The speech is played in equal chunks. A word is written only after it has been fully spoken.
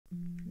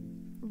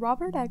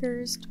Robert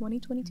Eggers'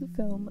 2022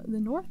 film, The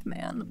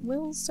Northman,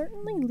 will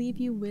certainly leave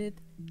you with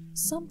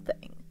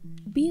something.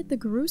 Be it the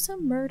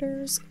gruesome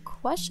murders,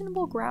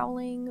 questionable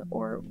growling,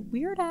 or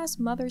weird-ass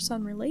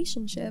mother-son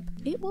relationship,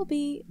 it will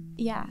be,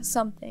 yeah,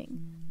 something.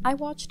 I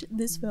watched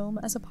this film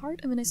as a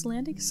part of an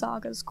Icelandic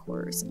Sagas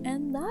course,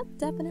 and that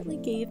definitely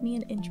gave me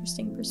an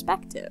interesting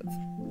perspective.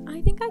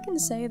 I think I can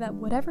say that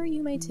whatever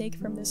you may take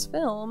from this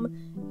film,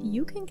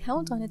 you can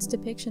count on its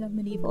depiction of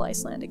medieval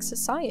Icelandic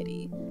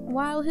society.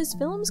 While his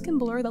films can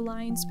blur the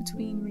lines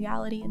between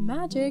reality and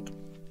magic,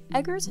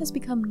 Eggers has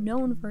become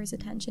known for his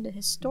attention to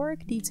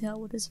historic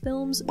detail with his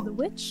films The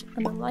Witch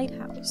and The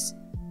Lighthouse.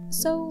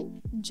 So,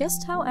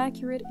 just how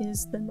accurate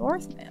is The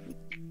Northman?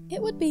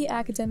 It would be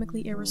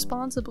academically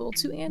irresponsible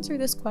to answer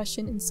this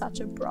question in such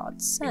a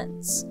broad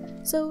sense.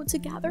 So, to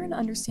gather an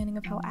understanding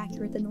of how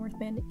accurate The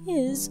Northman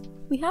is,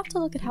 we have to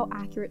look at how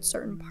accurate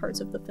certain parts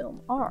of the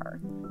film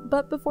are.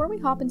 But before we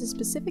hop into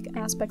specific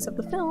aspects of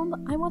the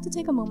film, I want to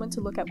take a moment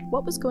to look at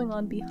what was going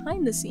on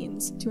behind the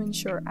scenes to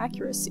ensure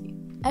accuracy.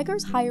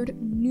 Eggers hired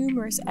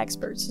numerous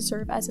experts to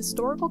serve as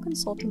historical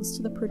consultants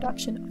to the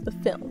production of the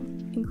film,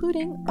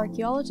 including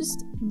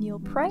archaeologist Neil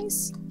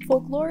Price,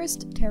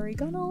 folklorist Terry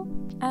Gunnell,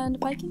 and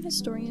Viking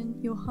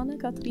historian Johanna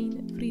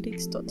Katrín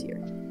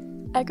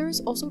Friðriksdóttir.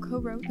 Eggers also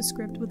co-wrote the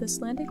script with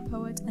Icelandic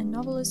poet and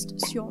novelist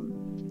Sjón.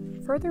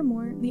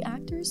 Furthermore, the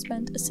actors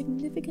spent a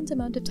significant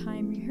amount of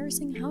time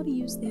rehearsing how to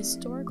use the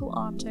historical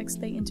objects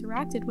they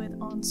interacted with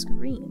on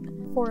screen.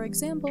 For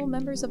example,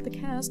 members of the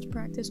cast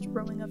practiced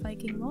rowing a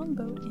Viking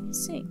longboat in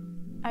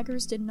Sing.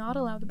 Eggers did not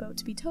allow the boat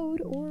to be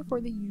towed or for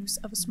the use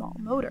of a small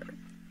motor.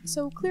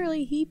 So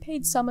clearly he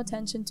paid some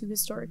attention to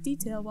historic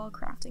detail while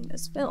crafting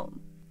this film.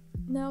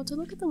 Now, to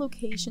look at the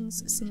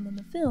locations seen in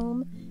the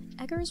film,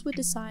 Eggers would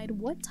decide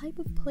what type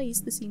of place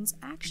the scene's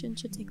action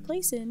should take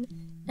place in,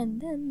 and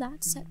then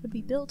that set would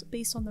be built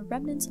based on the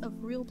remnants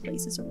of real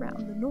places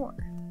around the north.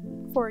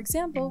 For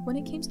example, when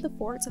it came to the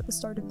forts at the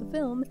start of the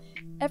film,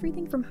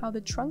 everything from how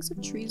the trunks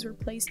of trees were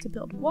placed to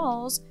build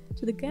walls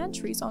to the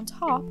gantries on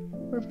top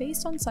were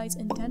based on sites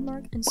in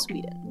Denmark and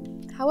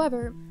Sweden.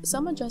 However,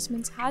 some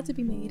adjustments had to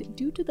be made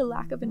due to the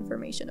lack of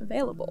information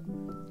available.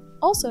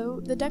 Also,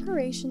 the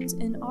decorations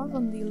in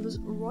Arvandil's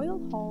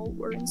royal hall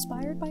were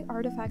inspired by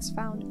artifacts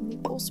found in the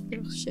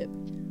Olsberg ship,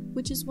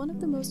 which is one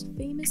of the most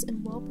famous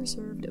and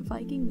well-preserved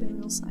Viking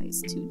burial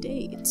sites to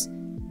date.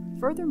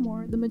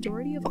 Furthermore, the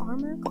majority of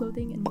armor,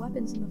 clothing, and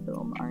weapons in the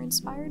film are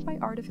inspired by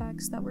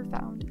artifacts that were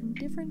found in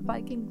different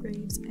Viking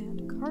graves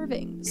and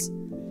carvings.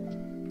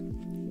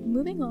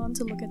 Moving on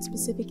to look at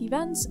specific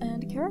events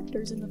and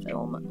characters in the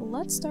film,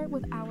 let's start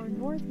with our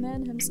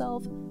Northman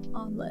himself,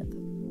 Amleth.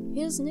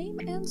 His name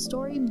and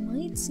story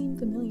might seem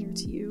familiar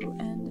to you,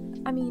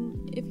 and I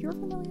mean, if you're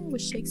familiar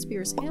with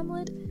Shakespeare's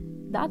Hamlet,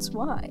 that's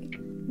why.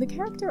 The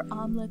character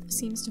Amleth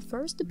seems to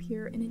first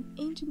appear in an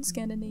ancient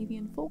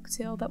Scandinavian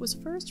folktale that was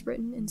first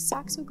written in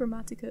Saxo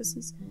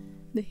Grammaticus's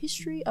The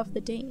History of the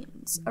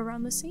Danes,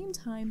 around the same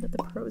time that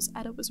the Prose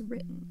Edda was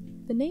written.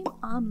 The name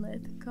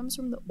Amleth comes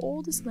from the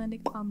Old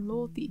Icelandic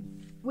amlothi,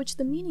 which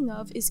the meaning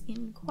of is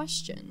in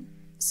question.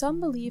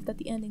 Some believe that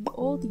the ending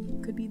Odi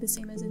could be the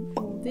same as in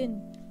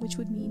Odin, which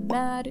would mean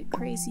mad,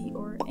 crazy,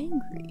 or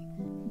angry.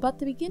 But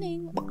the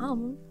beginning,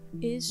 Aml,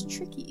 is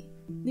tricky.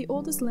 The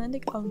Old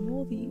Icelandic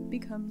Almoði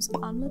becomes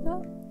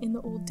Amleda in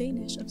the Old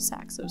Danish of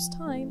Saxo's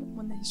time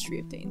when the History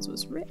of Danes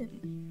was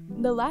written.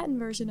 The Latin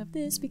version of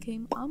this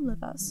became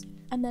Amledas,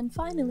 and then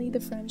finally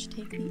the French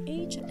take the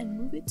H and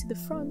move it to the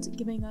front,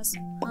 giving us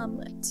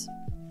Hamlet.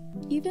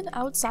 Even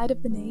outside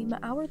of the name,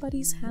 our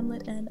buddies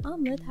Hamlet and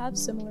Amleth have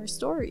similar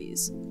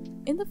stories.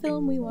 In the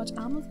film, we watch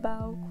Amleth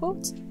bow,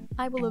 quote,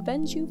 "I will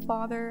avenge you,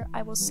 father,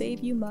 I will save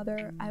you,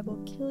 mother, I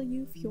will kill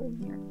you,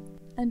 Fjolnir,"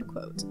 end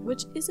quote,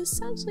 which is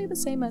essentially the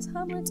same as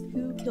Hamlet,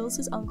 who kills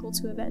his uncle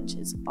to avenge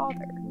his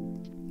father.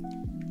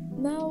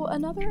 Now,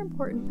 another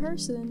important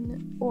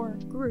person, or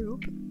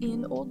group,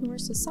 in Old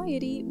Norse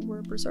society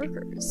were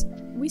berserkers.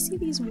 We see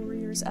these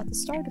warriors at the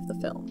start of the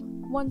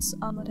film, once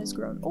Amleth has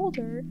grown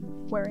older,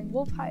 wearing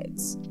wolf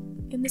hides.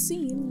 In the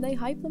scene, they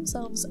hype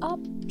themselves up,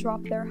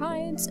 drop their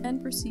hides,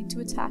 and proceed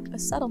to attack a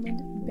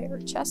settlement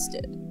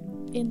bare-chested.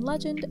 In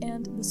legend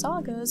and the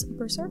sagas,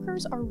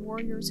 berserkers are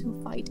warriors who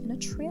fight in a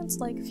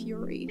trance-like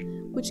fury,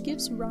 which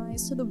gives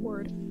rise to the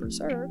word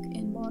berserk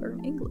in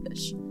modern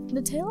English.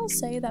 The tales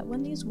say that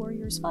when these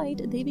warriors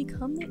fight, they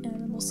become the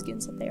animal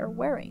skins that they are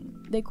wearing.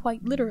 They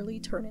quite literally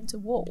turn into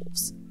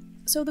wolves.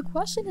 So the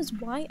question is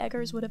why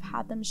Eggers would have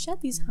had them shed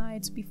these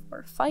hides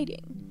before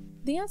fighting.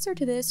 The answer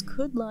to this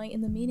could lie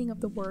in the meaning of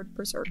the word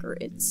berserker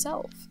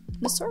itself.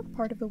 The serk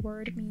part of the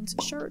word means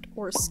shirt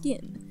or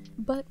skin,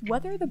 but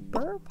whether the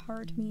ber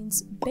part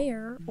means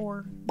bear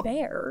or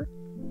bear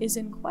is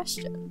in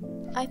question.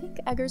 I think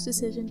Eggers'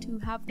 decision to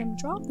have them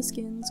drop the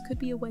skins could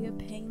be a way of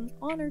paying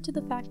honor to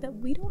the fact that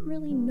we don't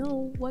really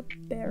know what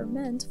bear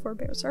meant for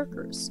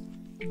berserkers.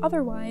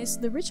 Otherwise,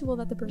 the ritual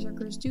that the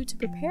berserkers do to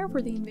prepare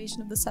for the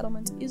invasion of the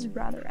settlement is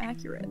rather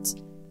accurate.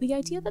 The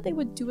idea that they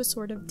would do a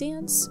sort of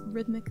dance,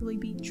 rhythmically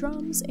beat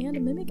drums,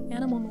 and mimic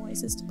animal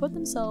noises to put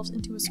themselves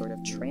into a sort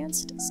of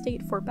tranced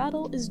state for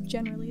battle is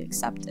generally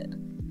accepted.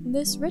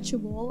 This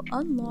ritual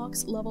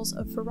unlocks levels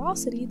of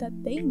ferocity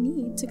that they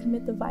need to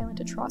commit the violent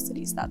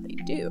atrocities that they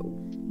do,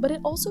 but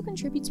it also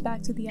contributes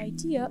back to the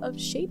idea of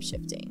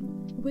shapeshifting,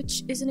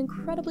 which is an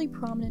incredibly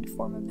prominent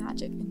form of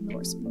magic in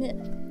Norse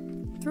myth.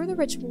 Through the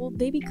ritual,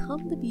 they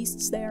become the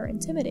beasts they are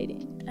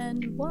intimidating,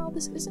 and while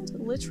this isn't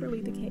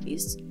literally the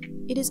case,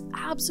 it is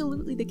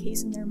absolutely the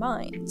case in their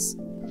minds.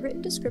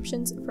 Written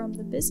descriptions from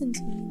the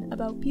Byzantine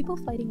about people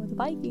fighting with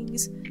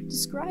Vikings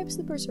describes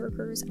the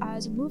berserkers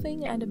as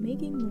moving and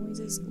making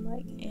noises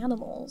like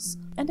animals.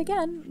 And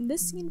again,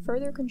 this scene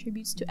further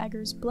contributes to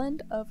Egger's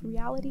blend of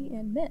reality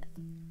and myth.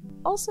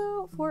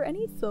 Also, for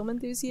any film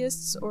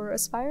enthusiasts or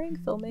aspiring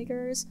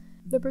filmmakers,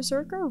 the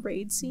berserker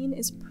raid scene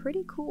is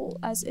pretty cool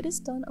as it is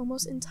done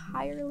almost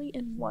entirely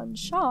in one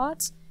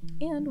shot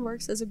and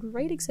works as a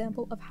great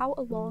example of how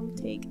a long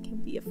take can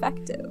be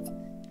effective.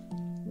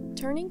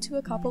 Turning to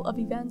a couple of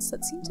events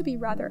that seem to be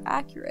rather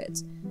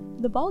accurate,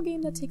 the ball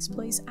game that takes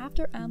place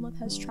after Amleth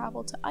has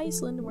traveled to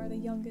Iceland where the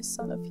youngest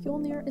son of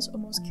Fjolnir is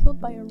almost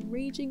killed by a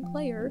raging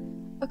player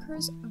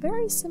occurs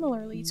very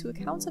similarly to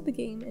accounts of the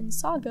game in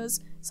sagas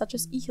such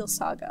as Egil's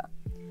Saga.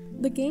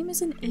 The game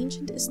is an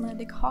ancient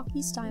Icelandic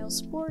hockey-style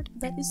sport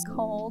that is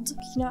called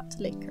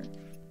knatleikur,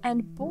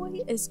 and boy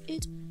is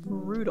it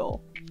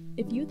brutal.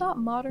 If you thought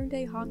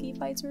modern-day hockey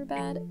fights were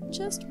bad,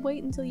 just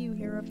wait until you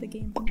hear of the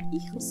game from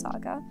Egil's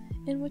Saga,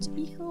 in which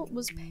Egil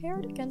was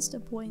paired against a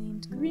boy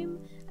named Grim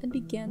and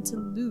began to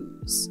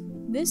lose.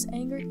 This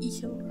angered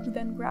Egil, who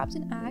then grabbed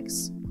an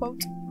axe,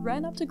 quote,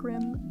 ran up to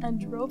Grim and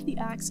drove the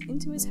axe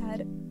into his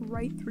head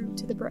right through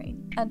to the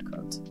brain, end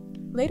quote.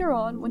 Later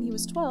on, when he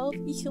was 12,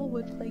 Egil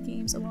would play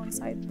games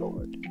alongside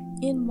Thord.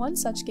 In one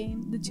such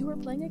game, the two were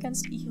playing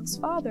against Egil's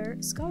father,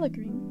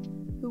 Skallagrim,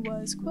 who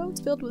was,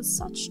 quote, filled with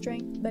such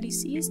strength that he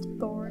seized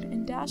Thord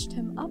and dashed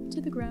him up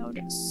to the ground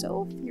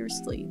so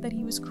fiercely that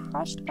he was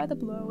crushed by the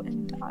blow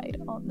and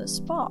died on the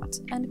spot,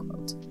 end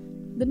quote.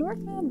 The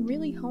Northman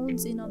really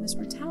hones in on this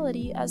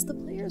brutality as the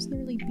players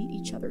nearly beat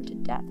each other to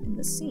death in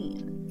the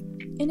scene.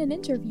 In an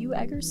interview,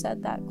 Egger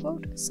said that,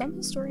 quote, some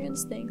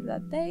historians think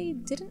that they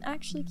didn't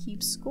actually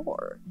keep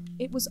score.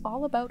 It was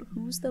all about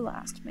who's the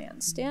last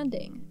man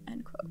standing,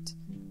 end quote.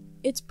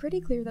 It's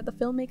pretty clear that the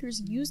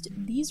filmmakers used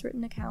these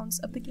written accounts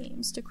of the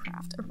games to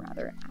craft a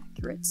rather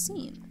accurate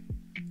scene.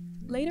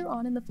 Later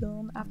on in the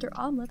film, after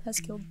Amleth has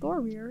killed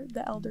Thorir,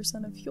 the elder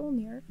son of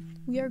Fjolnir,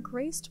 we are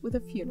graced with a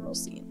funeral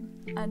scene.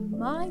 And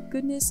my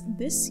goodness,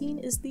 this scene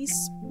is the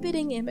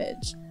spitting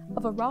image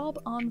of a Rob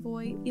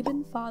envoy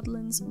Ibn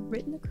Fadlan's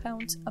written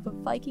account of a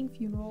Viking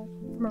funeral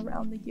from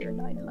around the year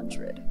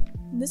 900.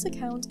 This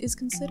account is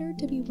considered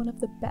to be one of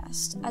the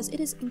best, as it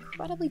is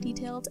incredibly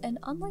detailed and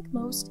unlike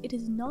most, it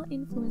is not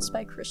influenced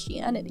by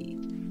Christianity.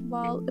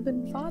 While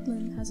Ibn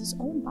Fadlan has his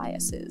own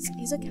biases,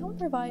 his account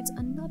provides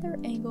another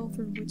angle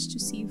through which to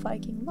see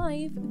Viking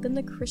life than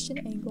the Christian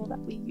angle that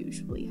we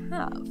usually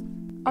have.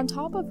 On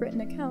top of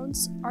written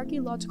accounts,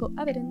 archaeological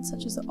evidence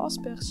such as the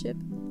Osberg ship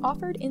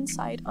offered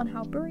insight on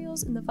how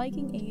burials in the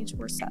Viking Age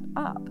were set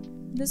up.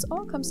 This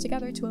all comes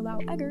together to allow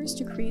Eggers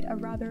to create a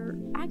rather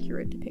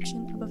accurate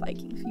depiction of a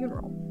Viking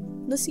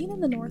funeral. The scene in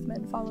The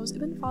Northman follows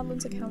Ibn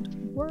Fadlan's account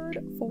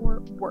word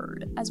for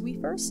word, as we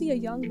first see a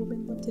young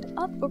woman lifted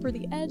up over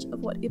the edge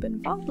of what Ibn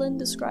Fadlan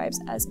describes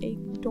as a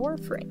door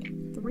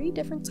frame 3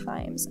 different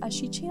times as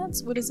she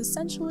chants what is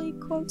essentially,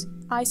 quote,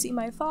 I see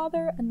my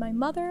father and my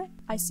mother,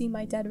 I see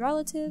my dead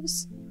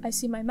relatives, I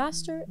see my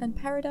master and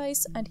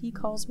paradise, and he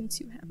calls me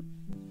to him.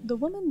 The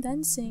woman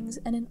then sings,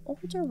 and an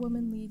older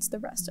woman leads the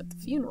rest of the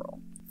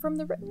funeral. From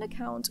the written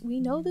account, we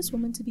know this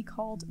woman to be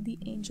called the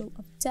Angel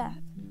of Death,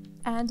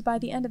 and by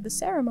the end of the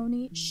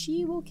ceremony,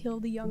 she will kill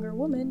the younger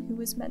woman who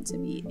is meant to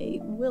be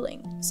a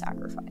willing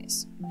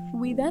sacrifice.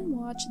 We then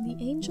watch the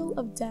Angel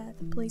of Death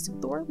place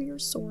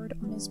Thorir's sword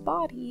on his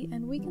body,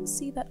 and we can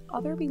see that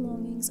other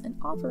belongings and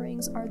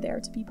offerings are there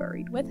to be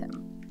buried with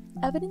him.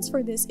 Evidence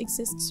for this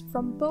exists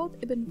from both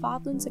Ibn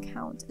Fadlan's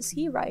account, as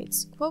he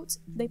writes, quote,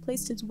 they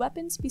placed his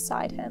weapons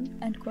beside him,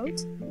 end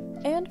quote,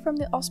 and from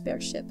the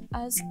Osberg ship,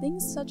 as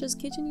things such as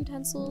kitchen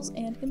utensils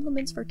and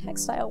implements for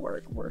textile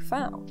work were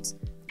found.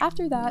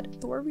 After that,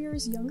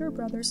 Thorir's younger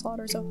brother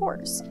slaughters a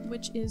horse,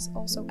 which is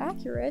also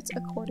accurate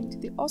according to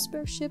the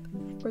Osberg ship,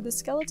 where the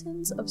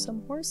skeletons of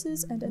some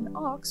horses and an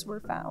ox were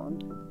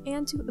found,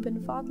 and to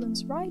Ibn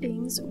Fadlan's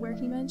writings, where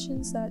he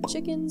mentions that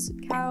chickens,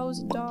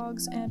 cows,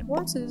 dogs, and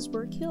horses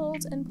were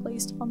killed and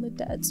placed on the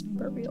dead's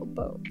burial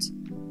boat.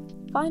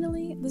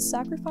 Finally, the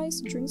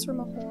sacrifice drinks from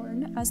a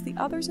horn as the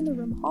others in the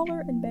room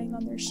holler and bang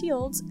on their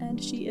shields,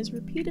 and she is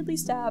repeatedly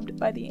stabbed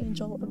by the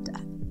Angel of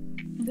Death.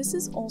 This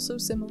is also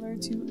similar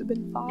to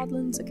Ibn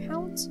Fadlan's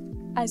account,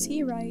 as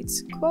he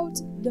writes, quote,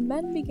 the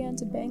men began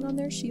to bang on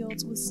their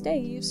shields with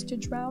staves to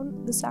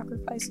drown the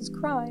sacrifice's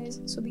cries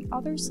so the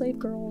other slave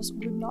girls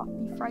would not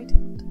be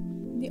frightened.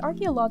 The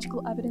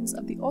archaeological evidence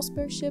of the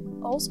Osberg ship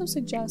also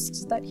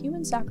suggests that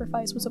human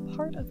sacrifice was a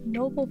part of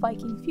noble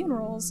Viking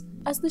funerals,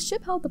 as the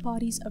ship held the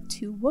bodies of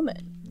two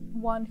women,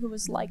 one who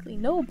was likely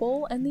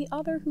noble and the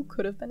other who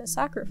could have been a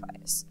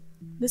sacrifice.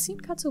 The scene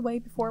cuts away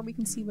before we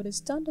can see what is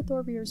done to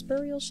Thorvir's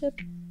burial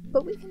ship,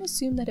 but we can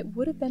assume that it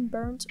would have been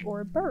burnt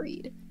or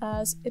buried,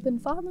 as Ibn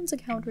Fadlan's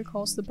account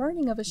recalls the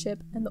burning of a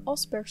ship, and the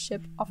Osberg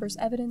ship offers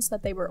evidence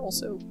that they were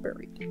also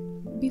buried.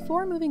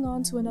 Before moving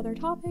on to another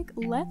topic,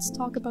 let's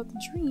talk about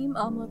the dream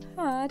Amleth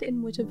had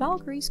in which a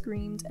Valkyrie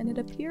screamed and it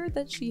appeared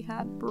that she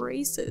had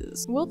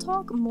braces. We'll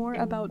talk more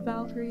about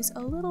Valkyries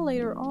a little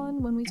later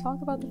on when we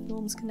talk about the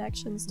film's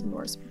connections to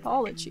Norse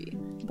mythology,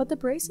 but the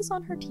braces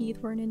on her teeth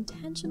were an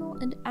intentional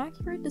and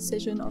accurate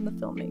decision on the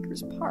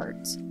filmmaker's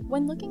part.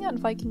 When looking at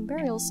Viking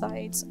burial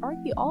sites,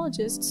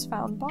 archaeologists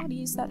found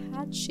bodies that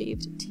had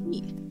shaved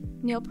teeth.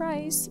 Neil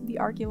Price, the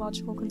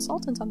archaeological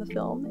consultant on the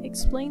film,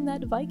 explained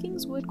that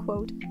Vikings would,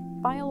 quote,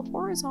 file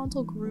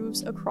horizontal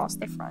grooves across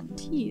the front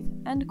teeth,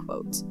 end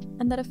quote,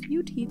 and that a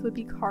few teeth would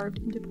be carved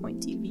into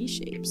pointy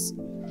V-shapes.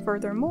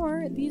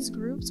 Furthermore, these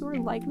grooves were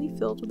likely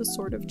filled with a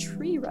sort of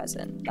tree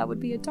resin that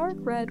would be a dark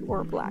red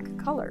or black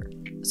color.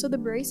 So the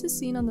braces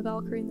seen on the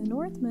Valkyrie and the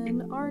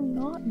Northman are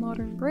not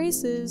modern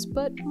braces,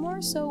 but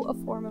more so a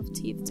form of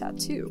teeth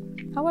tattoo.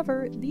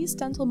 However, these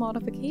dental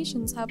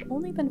modifications have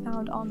only been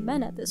found on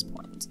men at this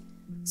point,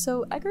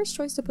 so Egger's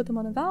choice to put them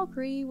on a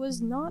Valkyrie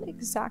was not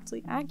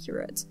exactly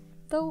accurate,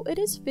 though it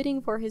is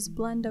fitting for his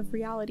blend of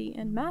reality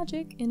and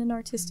magic in an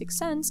artistic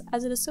sense,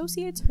 as it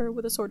associates her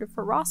with a sort of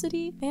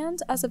ferocity, and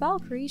as a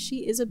Valkyrie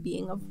she is a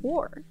being of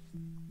war.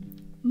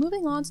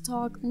 Moving on to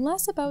talk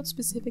less about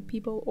specific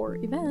people or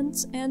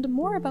events, and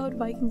more about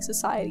Viking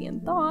society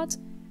and thought,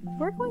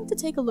 we're going to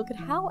take a look at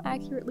how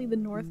accurately the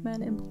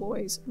Northman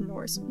employs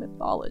Norse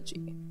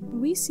mythology.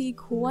 We see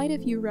quite a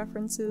few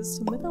references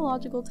to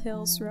mythological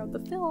tales throughout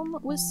the film,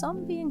 with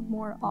some being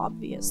more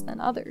obvious than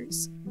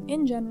others.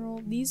 In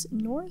general, these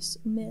Norse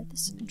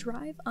myths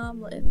drive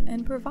Amleth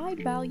and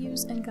provide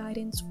values and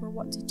guidance for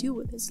what to do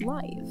with his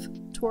life.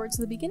 Towards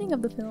the beginning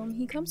of the film,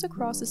 he comes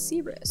across a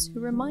seeress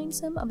who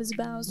reminds him of his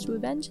vows to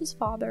avenge his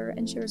father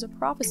and shares a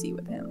prophecy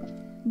with him.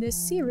 This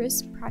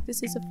seeress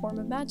practices a form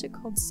of magic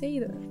called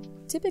seidr.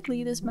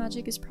 Typically, this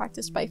magic is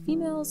practiced by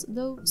females,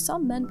 though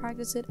some men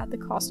practice it at the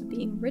cost of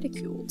being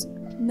ridiculed.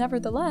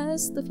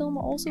 Nevertheless, the film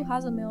also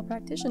has a male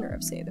practitioner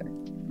of seidr.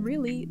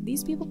 Really,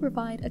 these people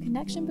provide a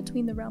connection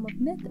between the realm of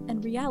myth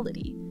and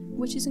reality,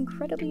 which is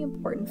incredibly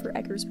important for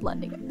Egger's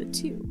blending of the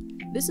two.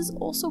 This is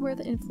also where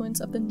the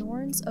influence of the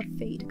Norns of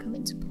fate come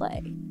into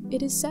play.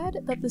 It is said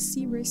that the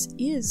seeress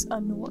is a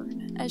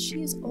Norn, as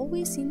she is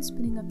always seen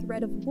spinning a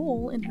thread of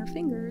wool in her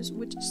fingers,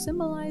 which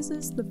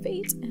symbolizes the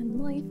fate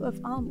and life of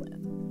Amleth.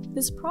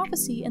 This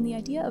prophecy and the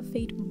idea of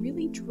fate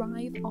really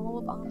drive all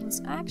of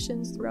Amleth's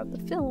actions throughout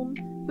the film,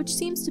 which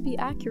seems to be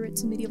accurate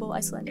to medieval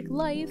Icelandic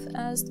life,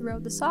 as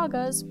throughout the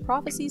sagas,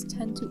 prophecies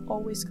tend to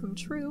always come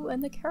true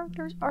and the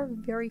characters are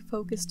very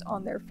focused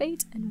on their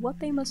fate and what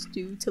they must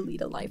do to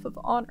lead a life of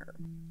honor.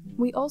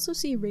 We also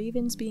see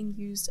ravens being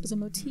used as a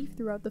motif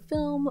throughout the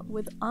film,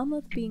 with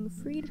Amleth being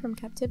freed from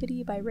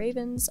captivity by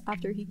ravens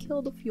after he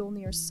killed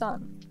Fjolnir's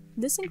son.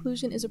 This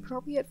inclusion is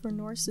appropriate for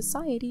Norse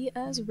society,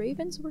 as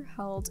ravens were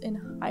held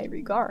in high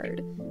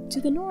regard.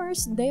 To the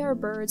Norse, they are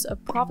birds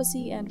of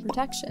prophecy and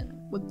protection,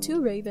 with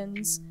two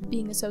ravens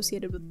being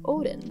associated with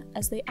Odin,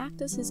 as they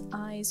act as his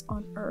eyes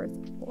on Earth,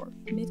 or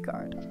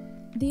Midgard.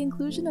 The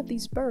inclusion of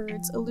these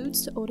birds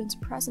alludes to Odin's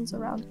presence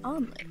around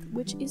Amleth,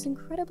 which is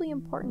incredibly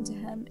important to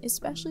him,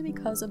 especially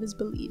because of his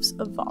beliefs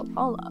of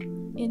Valhalla.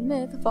 In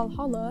myth,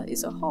 Valhalla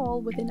is a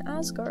hall within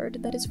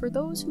Asgard that is for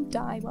those who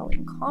die while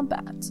in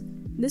combat.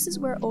 This is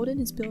where Odin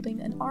is building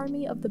an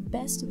army of the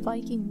best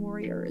Viking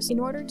warriors in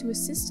order to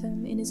assist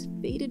him in his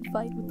fated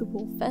fight with the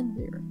wolf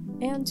Fenrir,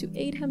 and to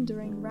aid him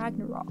during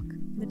Ragnarok,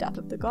 the death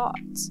of the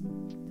gods.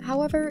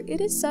 However,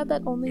 it is said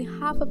that only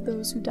half of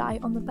those who die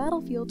on the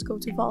battlefield go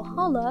to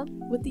Valhalla,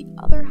 with the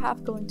other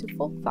half going to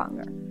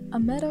Folkvanger, a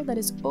meadow that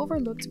is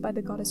overlooked by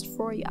the goddess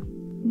Freyja.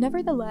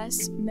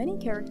 Nevertheless, many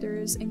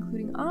characters,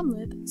 including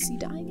Amleth, see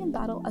dying in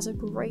battle as a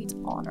great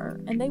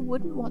honor, and they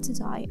wouldn't want to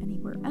die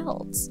anywhere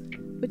else,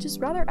 which is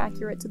rather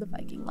accurate to the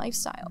Viking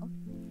lifestyle.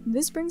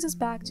 This brings us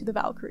back to the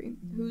Valkyrie,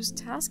 whose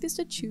task is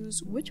to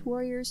choose which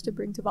warriors to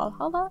bring to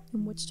Valhalla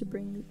and which to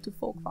bring to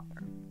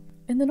Folkvanger.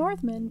 In the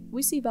Northman,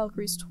 we see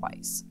Valkyries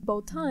twice,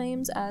 both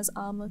times as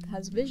Amleth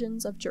has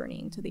visions of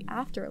journeying to the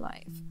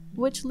afterlife,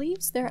 which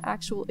leaves their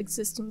actual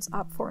existence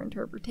up for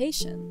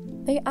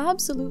interpretation. They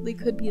absolutely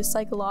could be a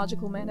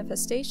psychological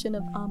manifestation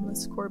of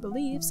Amleth's core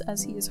beliefs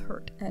as he is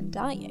hurt and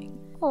dying,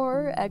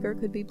 or Egger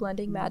could be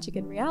blending magic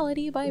and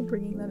reality by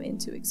bringing them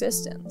into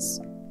existence.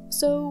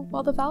 So,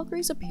 while the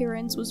Valkyries'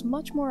 appearance was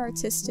much more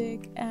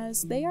artistic,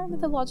 as they are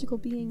mythological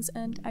beings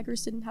and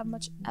Eggers didn't have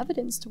much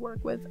evidence to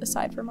work with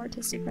aside from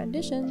artistic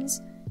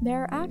renditions,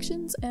 their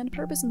actions and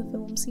purpose in the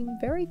film seem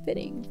very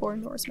fitting for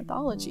Norse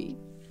mythology.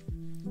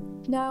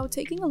 Now,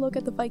 taking a look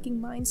at the Viking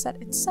mindset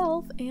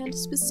itself, and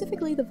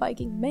specifically the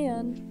Viking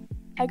man,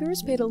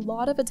 Eggers paid a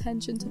lot of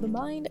attention to the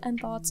mind and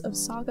thoughts of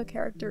saga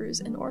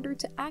characters in order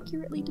to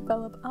accurately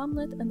develop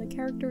Amlet and the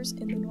characters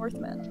in the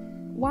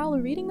Northman. While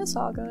reading the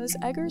sagas,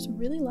 Eggers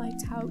really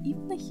liked how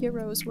even the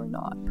heroes were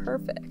not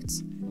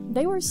perfect.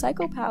 They were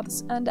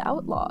psychopaths and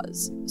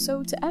outlaws,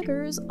 so to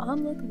Eggers,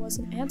 Amlet was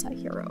an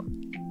anti-hero.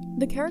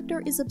 The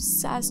character is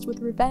obsessed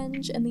with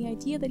revenge and the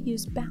idea that he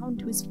is bound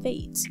to his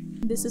fate.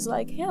 This is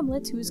like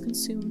Hamlet, who is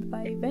consumed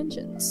by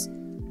vengeance.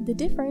 The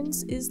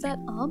difference is that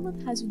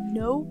Amlet has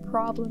no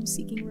problem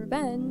seeking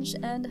revenge,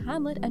 and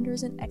Hamlet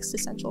enters an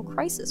existential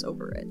crisis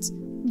over it.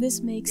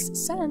 This makes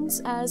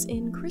sense, as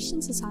in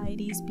Christian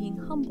societies, being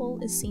humble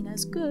is seen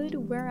as good,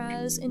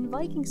 whereas in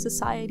Viking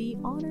society,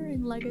 honor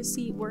and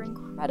legacy were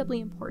incredibly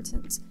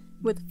important,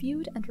 with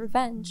feud and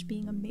revenge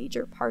being a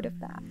major part of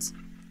that.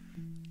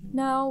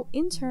 Now,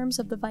 in terms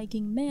of the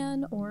Viking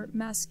man, or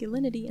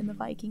masculinity in the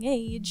Viking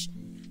Age,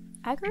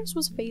 Eggers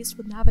was faced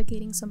with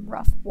navigating some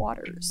rough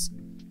waters.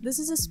 This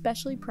is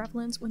especially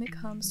prevalent when it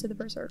comes to the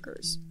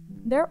berserkers.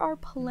 There are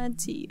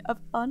plenty of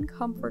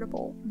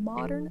uncomfortable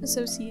modern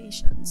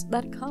associations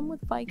that come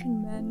with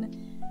Viking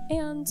men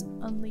and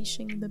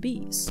unleashing the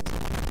beast.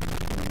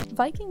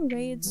 Viking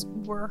raids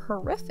were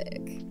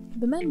horrific.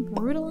 The men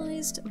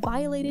brutalized,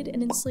 violated,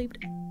 and enslaved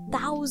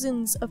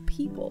thousands of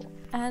people,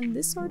 and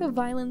this sort of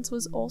violence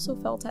was also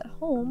felt at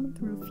home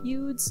through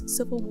feuds,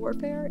 civil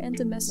warfare, and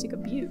domestic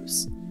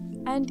abuse.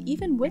 And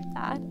even with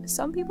that,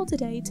 some people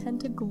today tend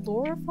to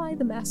glorify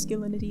the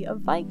masculinity of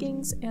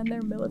Vikings and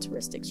their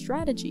militaristic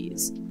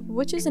strategies,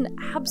 which is an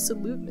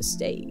absolute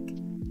mistake.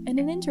 In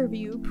an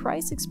interview,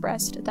 Price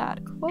expressed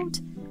that, quote,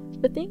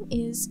 "The thing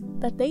is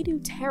that they do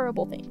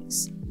terrible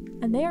things,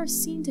 and they are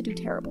seen to do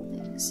terrible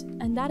things,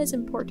 and that is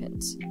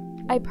important.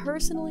 I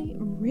personally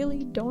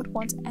really don't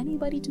want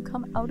anybody to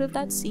come out of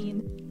that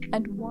scene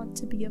and want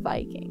to be a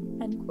Viking,"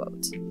 end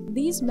quote.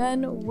 These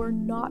men were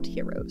not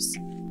heroes.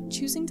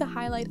 Choosing to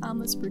highlight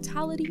Amlet's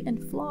brutality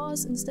and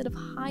flaws instead of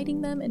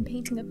hiding them and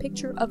painting a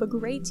picture of a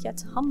great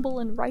yet humble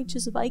and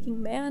righteous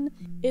Viking man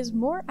is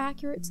more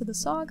accurate to the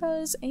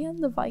sagas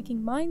and the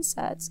Viking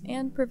mindsets,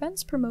 and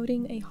prevents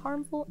promoting a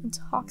harmful and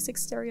toxic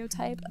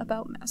stereotype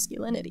about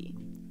masculinity.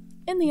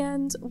 In the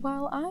end,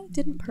 while I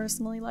didn't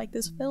personally like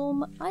this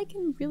film, I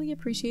can really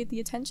appreciate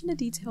the attention to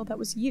detail that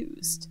was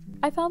used.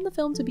 I found the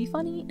film to be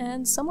funny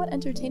and somewhat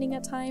entertaining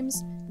at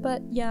times,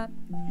 but yeah,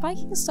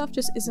 Viking stuff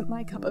just isn't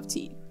my cup of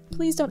tea.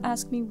 Please don't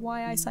ask me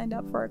why I signed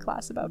up for a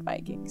class about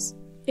Vikings.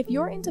 If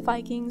you're into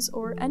Vikings,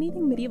 or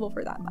anything medieval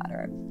for that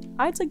matter,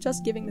 I'd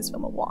suggest giving this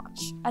film a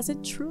watch, as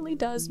it truly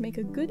does make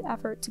a good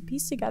effort to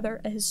piece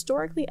together a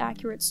historically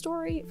accurate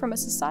story from a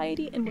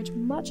society in which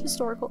much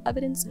historical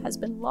evidence has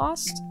been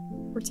lost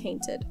or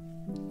tainted.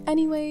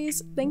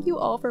 Anyways, thank you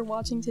all for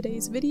watching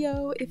today's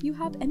video. If you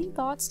have any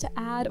thoughts to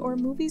add or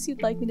movies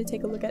you'd like me to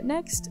take a look at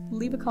next,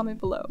 leave a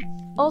comment below.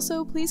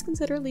 Also, please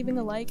consider leaving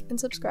a like and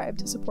subscribe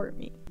to support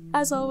me.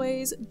 As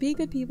always, be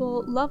good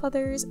people, love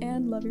others,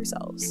 and love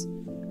yourselves.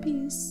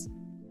 Peace.